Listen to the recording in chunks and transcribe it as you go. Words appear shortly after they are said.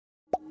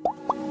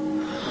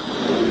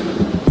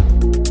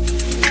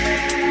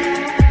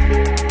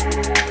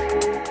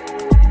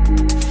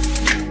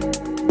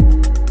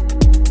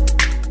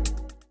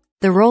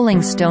The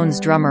Rolling Stones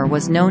drummer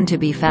was known to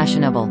be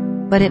fashionable,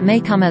 but it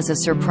may come as a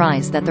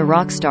surprise that the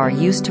rock star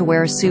used to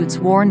wear suits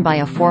worn by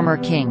a former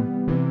king.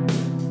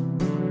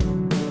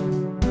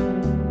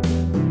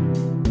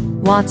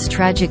 Watts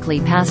tragically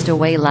passed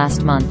away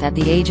last month at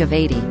the age of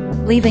 80,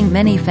 leaving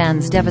many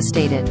fans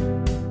devastated.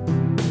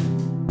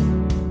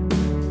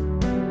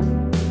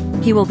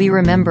 He will be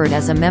remembered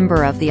as a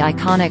member of the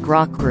iconic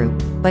rock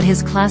group, but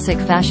his classic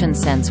fashion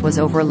sense was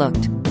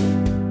overlooked.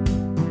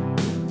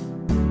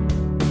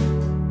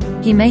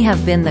 He may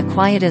have been the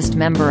quietest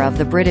member of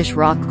the British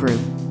rock group,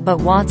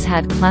 but Watts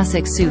had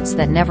classic suits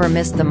that never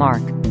missed the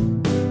mark.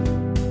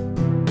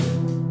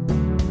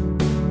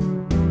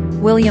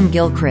 William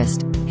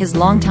Gilchrist, his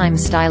longtime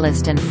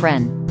stylist and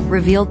friend,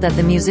 revealed that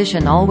the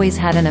musician always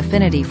had an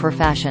affinity for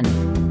fashion.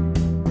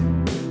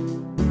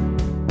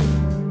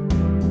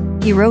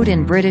 He wrote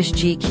in British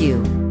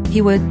GQ,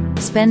 he would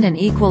spend an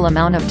equal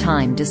amount of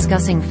time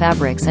discussing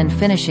fabrics and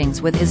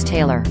finishings with his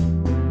tailor.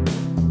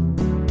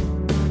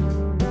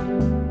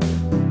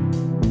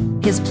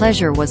 His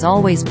pleasure was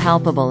always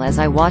palpable as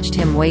I watched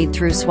him wade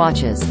through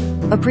swatches,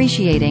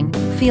 appreciating,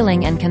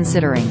 feeling and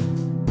considering.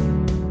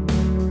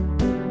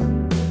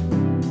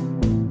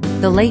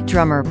 The late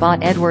drummer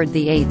bought Edward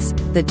VIII's,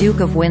 the Duke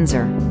of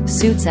Windsor,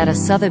 suits at a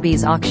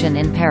Sotheby's auction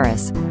in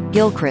Paris,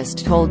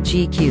 Gilchrist told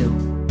GQ.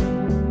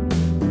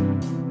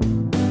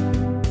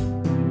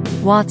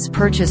 Watts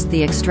purchased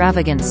the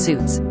extravagant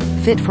suits,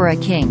 fit for a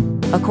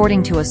king,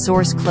 according to a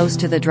source close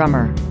to the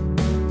drummer.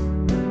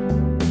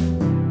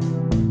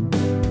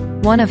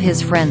 One of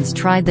his friends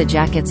tried the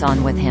jackets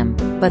on with him,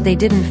 but they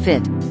didn't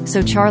fit,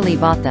 so Charlie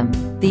bought them,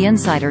 the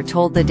insider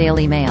told the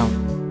Daily Mail.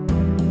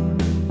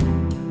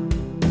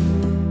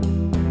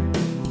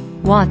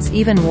 Watts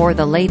even wore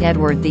the late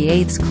Edward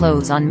VIII's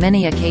clothes on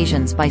many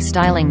occasions by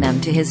styling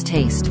them to his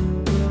taste.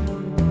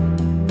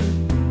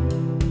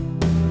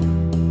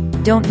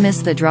 Don't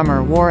Miss the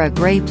drummer wore a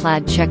grey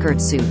plaid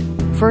checkered suit,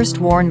 first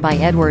worn by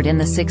Edward in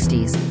the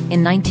 60s,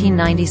 in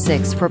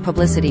 1996 for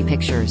publicity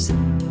pictures.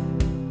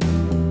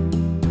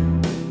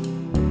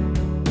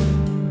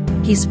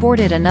 He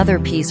sported another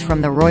piece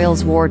from the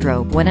Royals'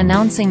 wardrobe when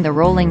announcing the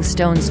Rolling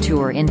Stones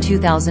tour in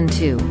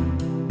 2002.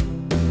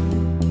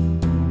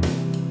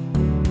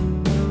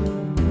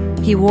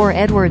 He wore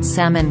Edward's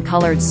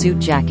salmon-colored suit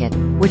jacket,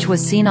 which was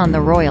seen on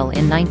the Royal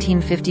in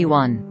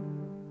 1951.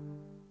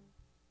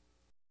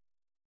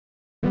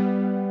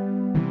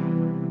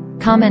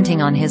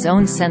 Commenting on his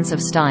own sense of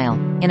style,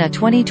 in a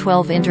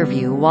 2012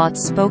 interview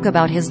Watts spoke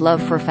about his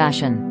love for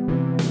fashion.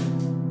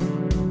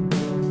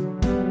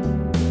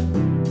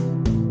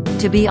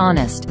 To be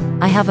honest,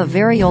 I have a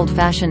very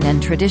old-fashioned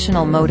and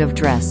traditional mode of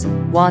dress,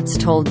 Watts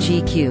told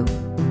GQ.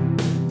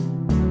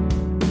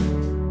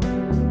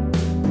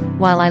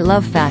 While I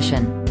love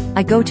fashion,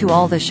 I go to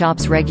all the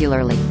shops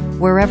regularly,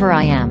 wherever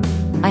I am.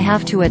 I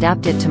have to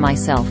adapt it to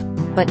myself,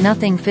 but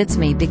nothing fits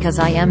me because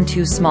I am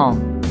too small,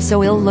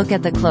 so I'll look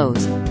at the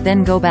clothes,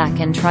 then go back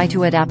and try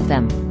to adapt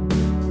them.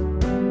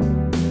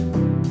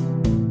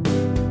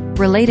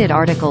 Related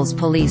articles: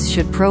 Police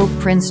should probe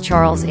Prince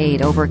Charles'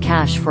 aid over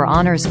cash for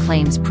honors,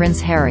 claims Prince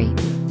Harry.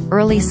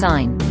 Early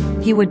sign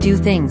he would do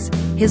things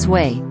his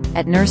way.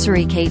 At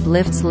nursery, Kate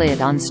lifts lid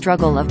on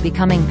struggle of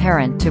becoming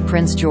parent to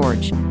Prince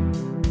George.